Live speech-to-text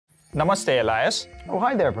नमस्ते Elias. Oh,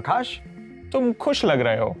 hi there, Prakash. तुम खुश लग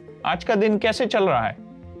रहे हो. आज का दिन कैसे चल रहा है?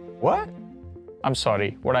 What? I'm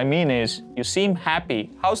sorry. What I mean is, you seem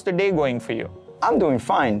happy. How's the day going for you? I'm doing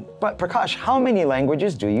fine, but Prakash, how many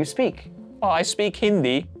languages do you speak? Oh, I speak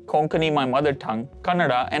Hindi, Konkani my mother tongue,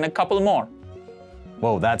 Kannada, and a couple more.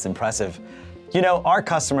 Whoa, that's impressive. You know, our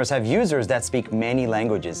customers have users that speak many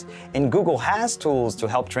languages, and Google has tools to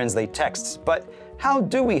help translate texts, but how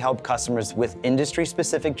do we help customers with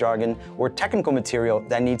industry-specific jargon or technical material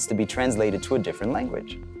that needs to be translated to a different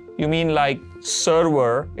language? You mean like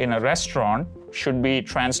server in a restaurant should be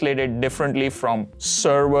translated differently from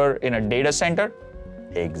server in a data center?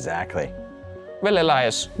 Exactly. Well,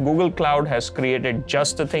 Elias, Google Cloud has created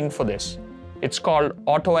just the thing for this. It's called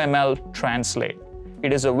AutoML Translate.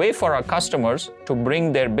 It is a way for our customers to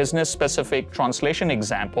bring their business-specific translation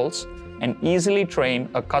examples and easily train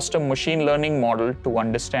a custom machine learning model to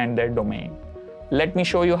understand their domain. Let me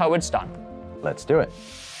show you how it's done. Let's do it.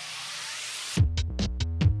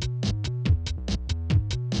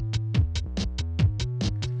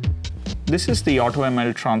 This is the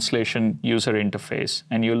AutoML translation user interface,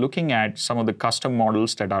 and you're looking at some of the custom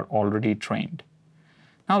models that are already trained.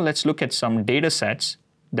 Now let's look at some data sets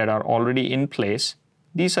that are already in place.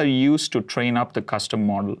 These are used to train up the custom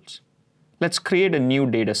models. Let's create a new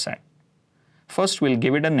data set. First, we'll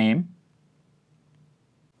give it a name.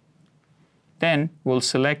 Then we'll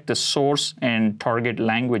select the source and target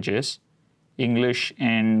languages, English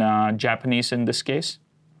and Japanese in this case.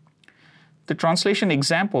 The translation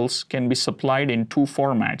examples can be supplied in two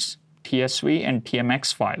formats, TSV and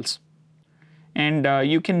TMX files. And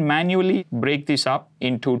you can manually break these up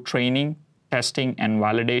into training, testing, and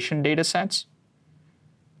validation data sets,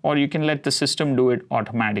 or you can let the system do it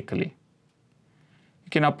automatically. You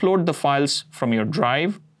can upload the files from your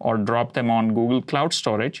drive or drop them on Google Cloud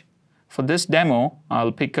Storage. For this demo,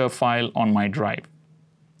 I'll pick a file on my drive.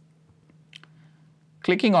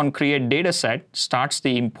 Clicking on Create Dataset starts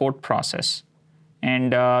the import process,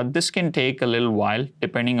 and this can take a little while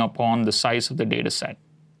depending upon the size of the dataset.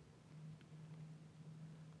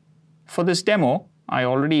 For this demo, I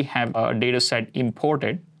already have a dataset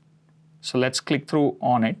imported, so let's click through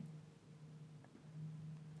on it.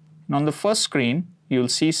 And on the first screen, you'll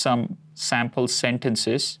see some sample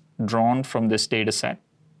sentences drawn from this dataset.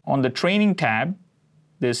 On the Training tab,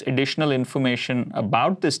 there's additional information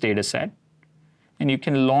about this dataset, and you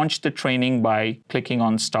can launch the training by clicking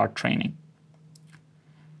on Start Training.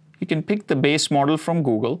 You can pick the base model from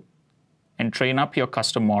Google and train up your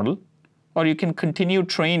custom model, or you can continue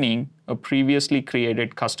training a previously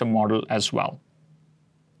created custom model as well.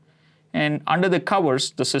 And under the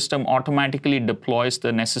covers, the system automatically deploys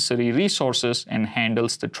the necessary resources and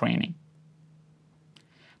handles the training.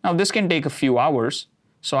 Now, this can take a few hours,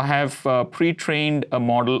 so I have pre-trained a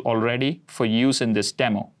model already for use in this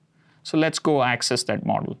demo. So let's go access that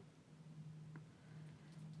model.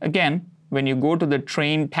 Again, when you go to the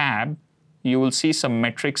Train tab, you will see some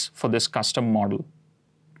metrics for this custom model.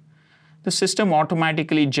 The system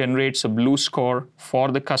automatically generates a blue score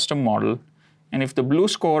for the custom model, and if the blue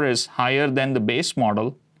score is higher than the base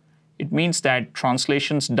model, it means that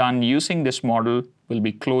translations done using this model will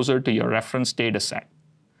be closer to your reference dataset.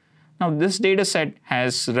 Now, this dataset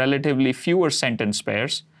has relatively fewer sentence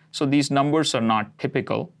pairs, so these numbers are not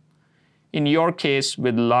typical. In your case,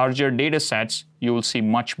 with larger datasets, you will see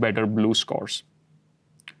much better blue scores.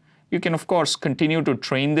 You can, of course, continue to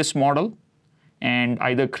train this model and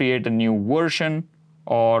either create a new version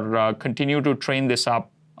or continue to train this up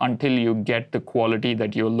until you get the quality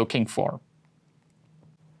that you're looking for.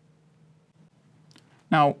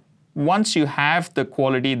 Now, once you have the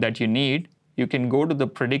quality that you need, you can go to the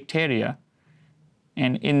Predict area,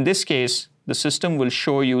 and in this case, the system will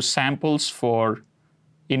show you samples for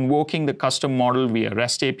invoking the custom model via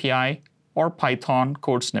REST API or Python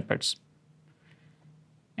code snippets.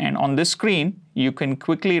 And on this screen, you can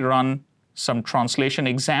quickly run some translation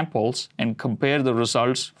examples and compare the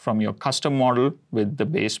results from your custom model with the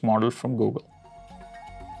base model from Google.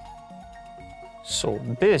 So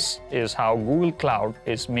this is how Google Cloud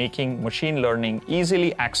is making machine learning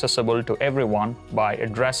easily accessible to everyone by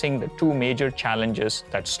addressing the two major challenges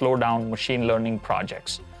that slow down machine learning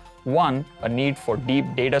projects. One, a need for deep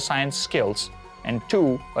data science skills, and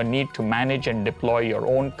two, a need to manage and deploy your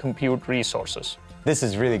own compute resources. This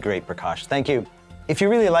is really great, Prakash. Thank you. If you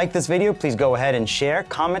really like this video, please go ahead and share,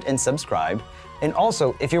 comment, and subscribe. And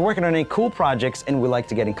also, if you're working on any cool projects and would like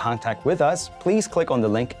to get in contact with us, please click on the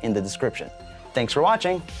link in the description. Thanks for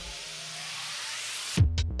watching.